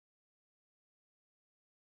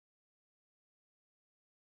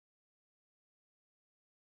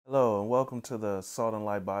Hello, and welcome to the Salt and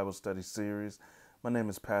Light Bible Study Series. My name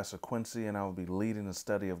is Pastor Quincy, and I will be leading the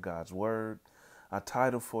study of God's Word. Our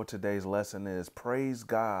title for today's lesson is Praise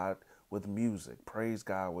God with Music. Praise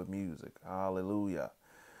God with Music. Hallelujah.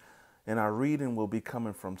 And our reading will be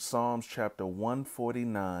coming from Psalms chapter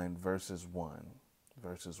 149, verses 1.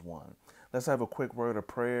 Verses 1. Let's have a quick word of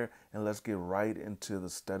prayer and let's get right into the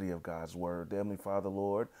study of God's Word. Heavenly Father,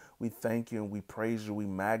 Lord, we thank you and we praise you. We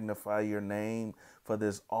magnify your name for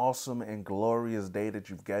this awesome and glorious day that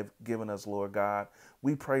you've given us, Lord God.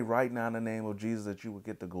 We pray right now in the name of Jesus that you will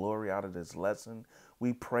get the glory out of this lesson.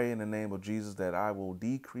 We pray in the name of Jesus that I will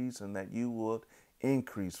decrease and that you will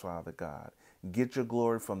increase, Father God. Get your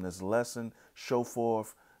glory from this lesson. Show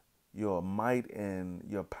forth your might and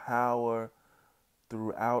your power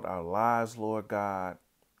throughout our lives, Lord God.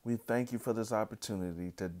 We thank you for this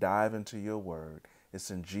opportunity to dive into your word.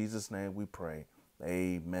 It's in Jesus' name we pray.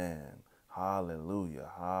 Amen. Hallelujah.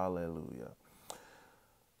 Hallelujah.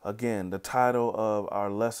 Again, the title of our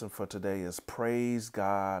lesson for today is Praise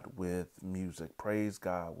God with Music. Praise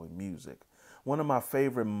God with Music. One of my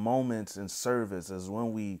favorite moments in service is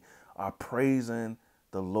when we are praising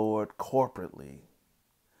the Lord corporately.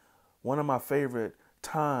 One of my favorite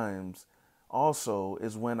times also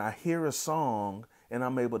is when I hear a song and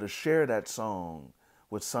I'm able to share that song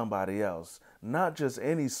with somebody else. Not just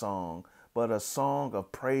any song, but a song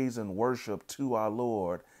of praise and worship to our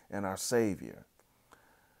Lord and our Savior.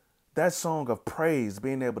 That song of praise,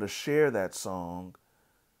 being able to share that song,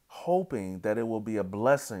 hoping that it will be a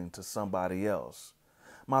blessing to somebody else.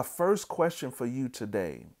 My first question for you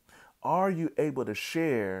today, are you able to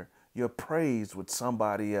share your praise with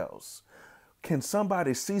somebody else? Can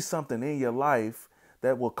somebody see something in your life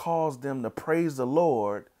that will cause them to praise the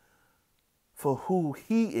Lord for who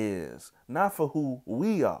he is, not for who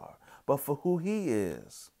we are, but for who he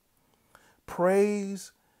is?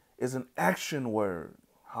 Praise is an action word.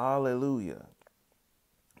 Hallelujah.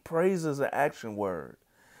 Praise is an action word.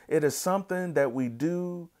 It is something that we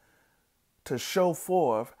do to show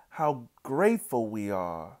forth how grateful we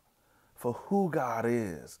are for who God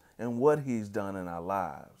is and what he's done in our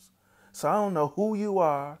lives. So I don't know who you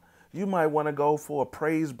are. You might want to go for a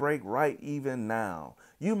praise break right even now.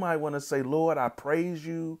 You might want to say, Lord, I praise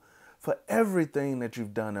you for everything that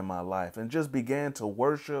you've done in my life, and just begin to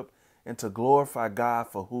worship and to glorify God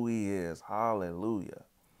for who he is. Hallelujah.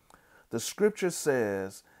 The scripture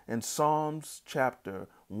says in Psalms chapter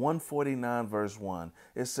 149, verse 1,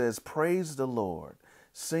 it says, praise the Lord.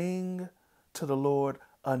 Sing to the Lord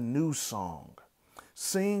a new song.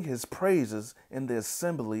 Sing his praises in the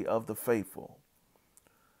assembly of the faithful.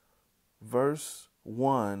 Verse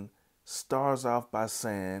 1 starts off by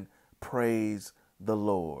saying, praise the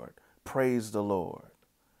Lord. Praise the Lord.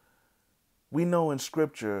 We know in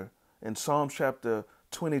scripture, in Psalm chapter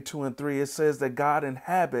 22 and 3, it says that God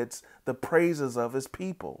inhabits the praises of his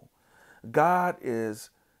people. God is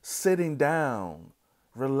sitting down,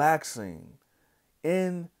 relaxing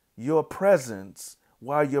in your presence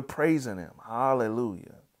while you're praising him.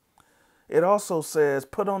 Hallelujah. It also says,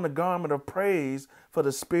 put on the garment of praise for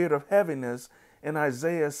the spirit of heaviness in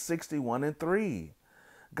Isaiah 61 and 3.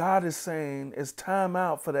 God is saying it's time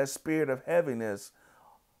out for that spirit of heaviness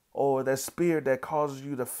or that spirit that causes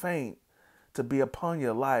you to faint to be upon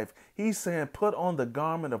your life. He's saying put on the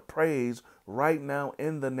garment of praise right now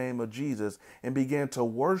in the name of Jesus and begin to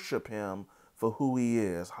worship him for who he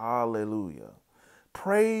is. Hallelujah.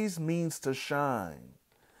 Praise means to shine,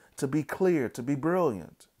 to be clear, to be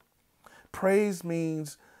brilliant. Praise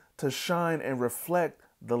means to shine and reflect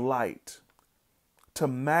the light, to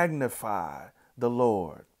magnify the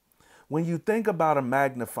Lord. When you think about a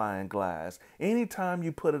magnifying glass, anytime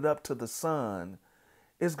you put it up to the sun,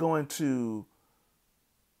 it's going to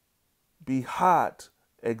be hot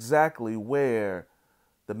exactly where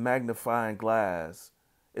the magnifying glass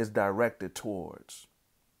is directed towards.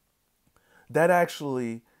 That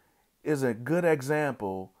actually is a good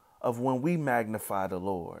example of when we magnify the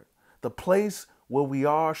Lord. The place where we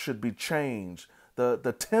are should be changed.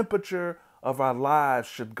 The temperature of our lives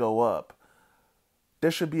should go up.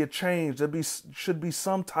 There should be a change. Should be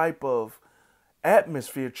some type of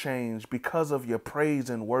atmosphere change because of your praise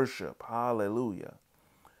and worship. Hallelujah.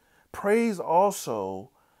 Praise also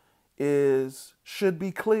should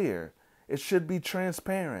be clear. It should be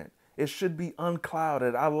transparent. It should be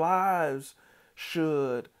unclouded. Our lives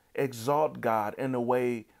should exalt God in a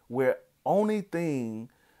way where only thing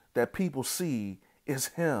that people see is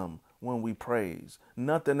him when we praise.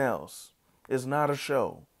 Nothing else. It's not a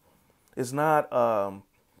show. It's not, I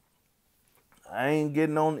ain't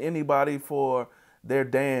getting on anybody for their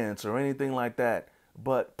dance or anything like that.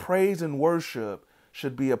 But praise and worship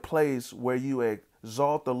should be a place where you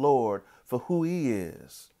exalt the Lord for who he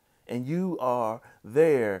is. And you are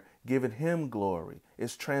there giving him glory.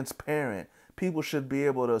 It's transparent. People should be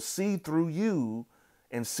able to see through you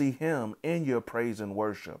and see him in your praise and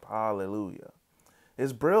worship. Hallelujah.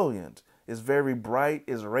 It's brilliant. It's very bright.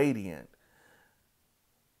 It's radiant.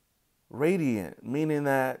 Radiant, meaning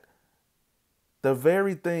that the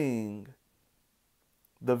very thing,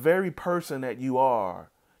 the very person that you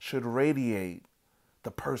are should radiate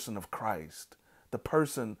the person of Christ, the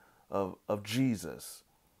person of Jesus.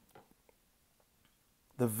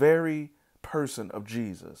 The very person of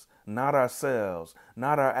Jesus, not ourselves,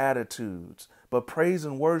 not our attitudes, but praise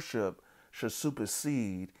and worship should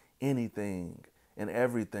supersede anything and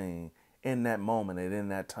everything in that moment and in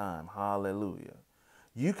that time. Hallelujah.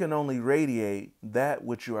 You can only radiate that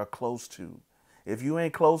which you are close to. If you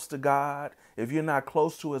ain't close to God, if you're not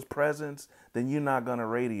close to his presence, then you're not going to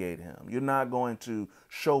radiate him. You're not going to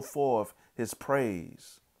show forth his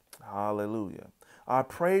praise. Hallelujah. Our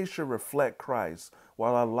praise should reflect Christ,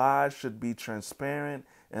 while our lives should be transparent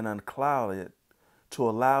and unclouded to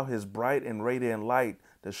allow his bright and radiant light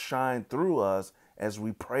to shine through us as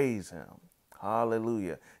we praise him.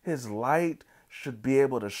 Hallelujah. His light should be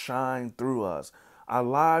able to shine through us. Our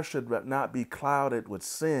lives should not be clouded with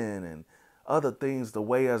sin and other things to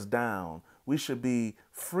weigh us down. We should be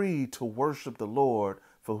free to worship the Lord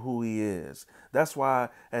for who he is. That's why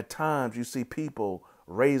at times you see people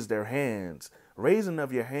raise their hands. Raising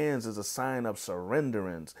of your hands is a sign of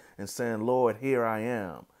surrenderance and saying, Lord, here I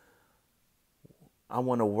am. I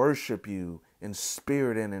want to worship you in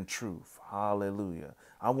spirit and in truth. Hallelujah.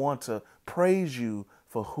 I want to praise you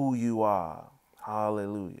for who you are.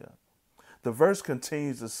 Hallelujah. The verse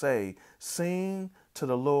continues to say, sing to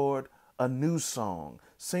the Lord a new song.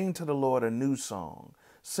 Sing to the Lord a new song.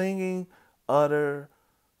 Singing utter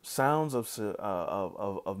sounds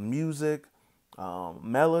of music,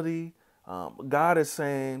 melody. God is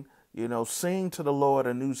saying, sing to the Lord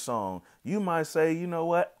a new song. You might say, you know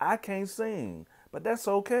what? I can't sing, but that's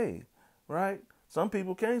okay, right? Some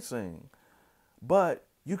people can't sing, but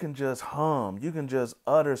you can just hum. You can just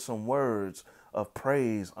utter some words of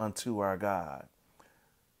praise unto our God.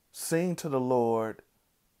 Sing to the Lord,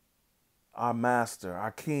 our master,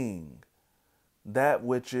 our king, that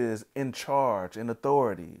which is in charge, in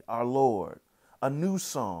authority, our Lord, a new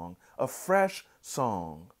song, a fresh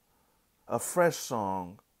song. A fresh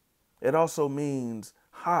song. It also means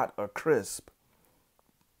hot or crisp.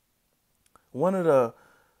 One of the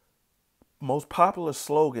most popular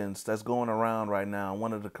slogans that's going around right now,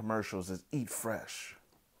 one of the commercials, is eat fresh.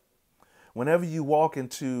 Whenever you walk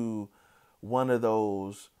into one of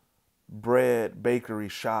those bread bakery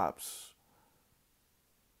shops,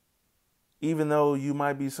 even though you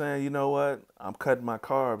might be saying, you know what, I'm cutting my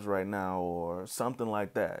carbs right now or something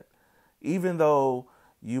like that, even though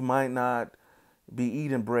you might not be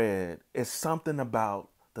eating bread, it's something about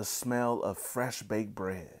the smell of fresh baked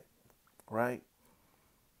bread, right?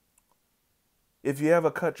 If you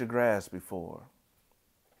ever cut your grass before,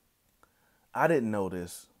 I didn't know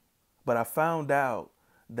this, but I found out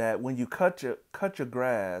that when you cut your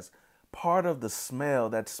grass, part of the smell,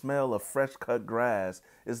 that smell of fresh cut grass,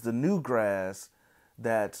 is the new grass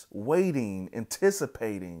that's waiting,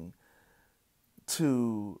 anticipating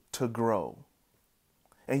to grow.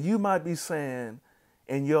 And you might be saying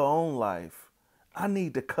in your own life, I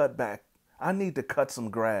need to cut back. I need to cut some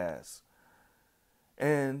grass.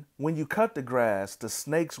 And when you cut the grass, the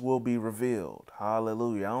snakes will be revealed.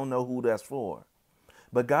 Hallelujah. I don't know who that's for.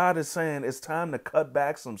 But God is saying it's time to cut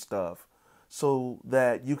back some stuff so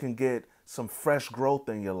that you can get some fresh growth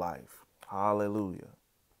in your life. Hallelujah.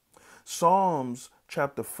 Psalms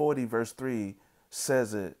chapter 40 verse 3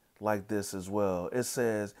 says it like this as well. It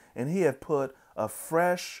says, and he hath put a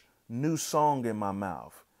fresh new song in my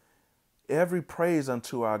mouth. Every praise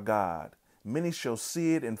unto our God. Many shall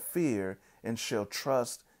see it and fear and shall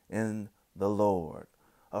trust in the Lord.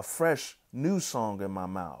 A fresh new song in my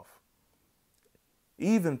mouth.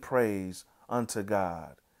 Even praise unto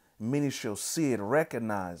God. Many shall see it,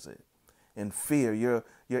 recognize it, and fear.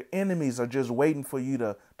 Your enemies are just waiting for you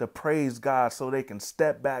to praise God so they can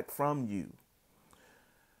step back from you.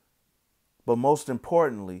 But most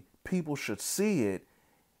importantly, people should see it,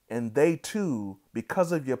 and they too,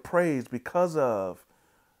 because of your praise, because of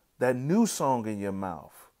that new song in your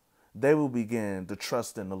mouth, they will begin to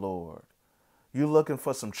trust in the Lord. You're looking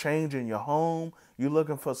for some change in your home. You're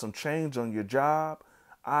looking for some change on your job.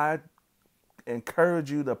 I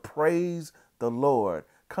encourage you to praise the Lord.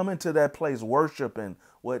 Come into that place worshiping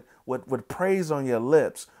with praise on your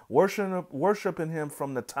lips, worshiping him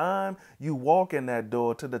from the time you walk in that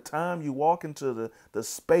door to the time you walk into the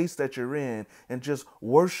space that you're in, and just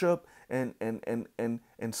worship and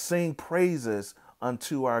sing praises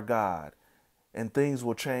unto our God, and things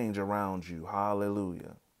will change around you.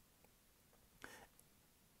 Hallelujah.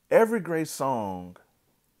 Every great song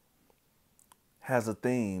has a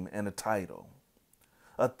theme and a title.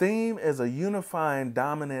 A theme is a unifying,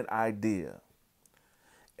 dominant idea.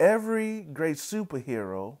 Every great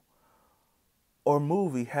superhero or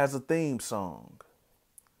movie has a theme song.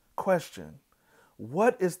 Question: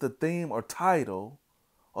 what is the theme or title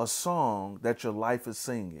or song that your life is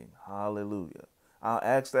singing? Hallelujah. I'll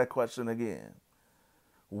ask that question again.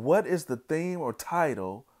 What is the theme or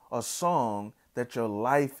title or song that your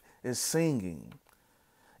life is singing?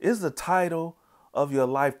 Is the title of your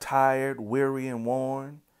life tired, weary, and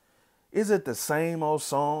worn? Is it the same old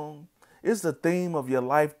song? Is the theme of your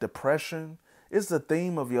life depression? Is the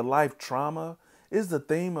theme of your life trauma? Is the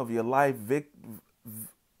theme of your life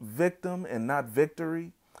victim and not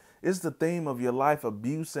victory? Is the theme of your life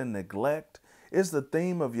abuse and neglect? Is the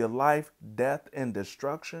theme of your life death and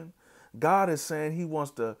destruction? God is saying he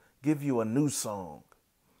wants to give you a new song.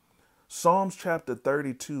 Psalms chapter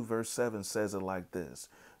 32 verse 7 says it like this: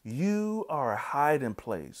 you are a hiding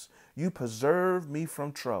place. You preserve me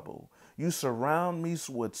from trouble. You surround me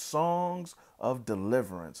with songs of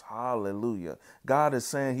deliverance. Hallelujah. God is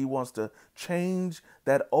saying he wants to change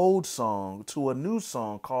that old song to a new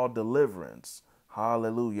song called deliverance.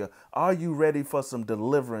 Hallelujah. Are you ready for some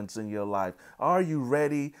deliverance in your life? Are you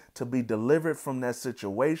ready to be delivered from that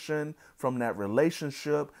situation, from that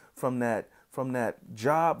relationship, from that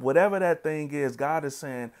job, whatever that thing is? God is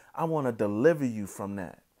saying, I want to deliver you from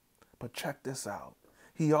that. But check this out.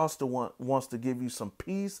 He also wants to give you some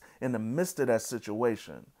peace in the midst of that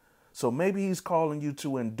situation. So maybe he's calling you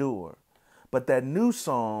to endure. But that new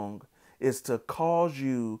song is to cause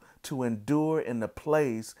you to endure in the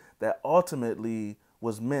place that ultimately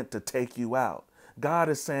was meant to take you out. God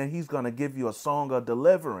is saying he's going to give you a song of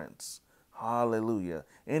deliverance. Hallelujah.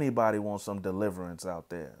 Anybody want some deliverance out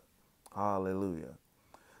there? Hallelujah.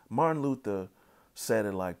 Martin Luther said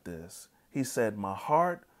it like this. He said, my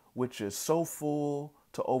heart, which is so full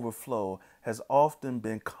to overflow, has often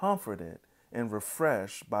been comforted and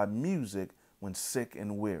refreshed by music when sick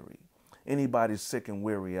and weary. Anybody sick and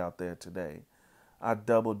weary out there today? I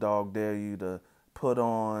double dog dare you to put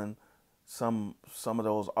on some of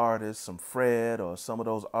those artists, some Fred or some of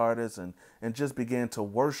those artists, and just begin to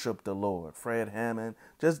worship the Lord. Fred Hammond,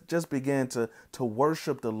 just begin to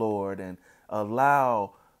worship the Lord and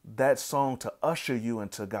allow that song to usher you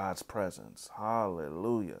into God's presence.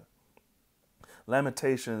 Hallelujah.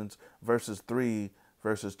 Lamentations verses 3,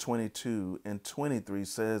 verses 22 and 23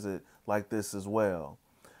 says it like this as well.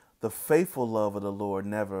 The faithful love of the Lord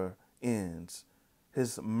never ends.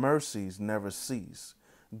 His mercies never cease.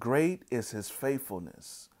 Great is his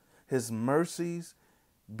faithfulness. His mercies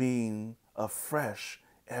being afresh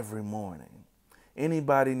every morning.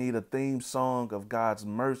 Anybody need a theme song of God's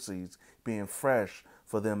mercies being fresh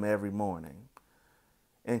for them every morning?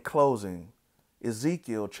 In closing,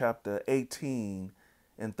 Ezekiel chapter 18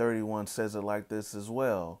 and 31 says it like this as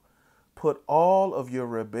well. Put all of your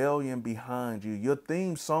rebellion behind you. Your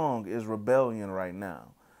theme song is rebellion right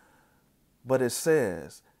now. But it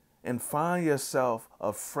says, and find yourself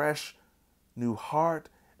a fresh new heart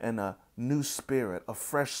and a new spirit, a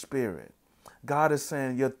fresh spirit. God is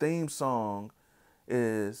saying your theme song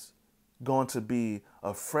is going to be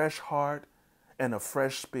a fresh heart and a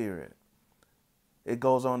fresh spirit. It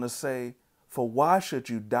goes on to say, for why should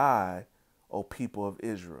you die, O people of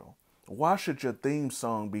Israel? Why should your theme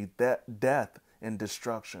song be death and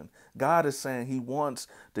destruction? God is saying he wants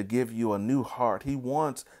to give you a new heart. He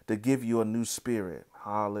wants to give you a new spirit.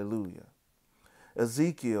 Hallelujah.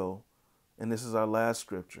 Ezekiel, and this is our last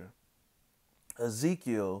scripture.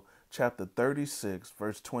 Ezekiel chapter 36,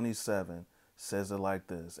 verse 27 says it like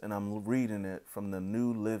this, and I'm reading it from the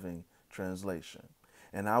New Living Translation.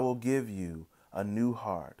 And I will give you a new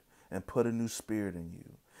heart and put a new spirit in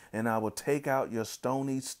you. And I will take out your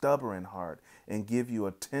stony, stubborn heart and give you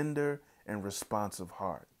a tender and responsive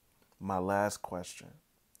heart. My last question.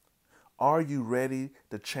 Are you ready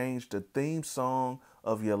to change the theme song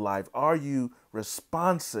of your life? Are you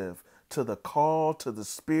responsive to the call to the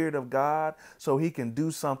Spirit of God so he can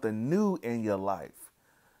do something new in your life?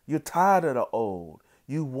 You're tired of the old.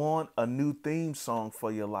 You want a new theme song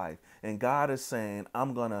for your life. And God is saying,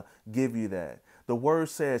 I'm going to give you that. The word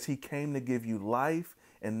says he came to give you life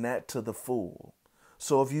and that to the full.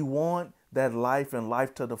 So if you want that life and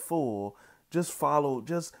life to the full, just follow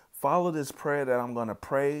Follow this prayer that I'm going to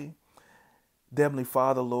pray. Heavenly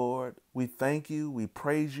Father, Lord, we thank you, we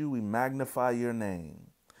praise you, we magnify your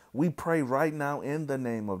name. We pray right now in the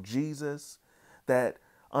name of Jesus that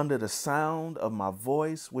under the sound of my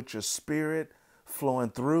voice, with your spirit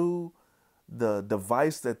flowing through the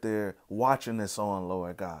device that they're watching this on,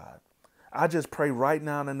 Lord God, I just pray right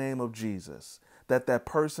now in the name of Jesus that that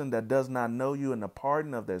person that does not know you in the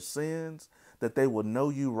pardon of their sins, that they will know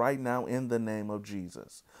you right now in the name of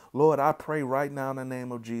Jesus. Lord, I pray right now in the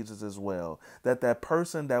name of Jesus as well, that that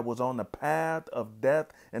person that was on the path of death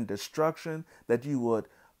and destruction, that you would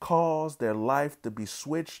cause their life to be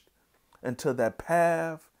switched into that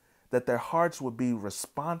path, that their hearts would be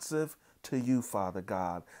responsive to you, Father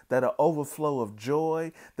God, that an overflow of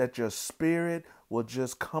joy, that your spirit will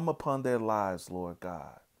just come upon their lives, Lord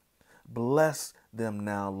God. Bless them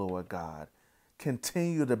now, Lord God.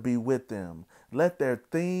 Continue to be with them. Let their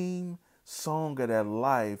theme song of their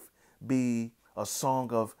life be a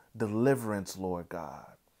song of deliverance, Lord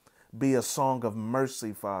God. Be a song of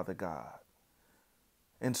mercy, Father God.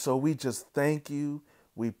 And so we just thank you,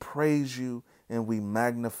 we praise you, and we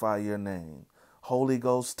magnify your name. Holy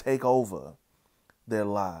Ghost, take over their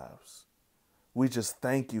lives. We just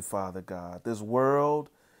thank you, Father God. This world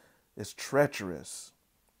is treacherous.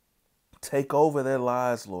 Take over their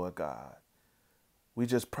lives, Lord God. We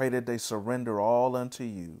just pray that they surrender all unto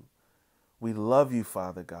you. We love you,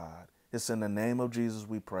 Father God. It's in the name of Jesus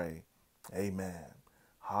we pray. Amen.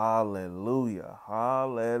 Hallelujah.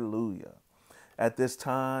 Hallelujah. At this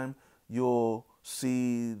time, you'll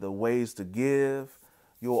see the ways to give.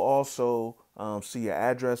 You'll also see your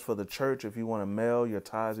address for the church if you want to mail your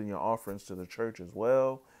tithes and your offerings to the church as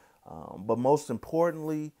well. But most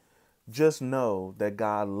importantly, just know that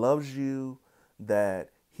God loves you,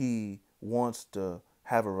 that he wants to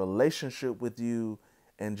have a relationship with you,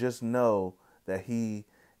 and just know that he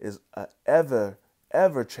is a ever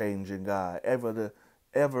changing God,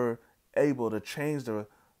 ever able to change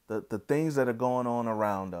the things that are going on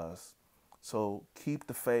around us. So keep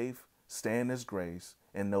the faith, stay in his grace,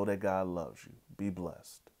 and know that God loves you. Be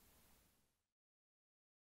blessed.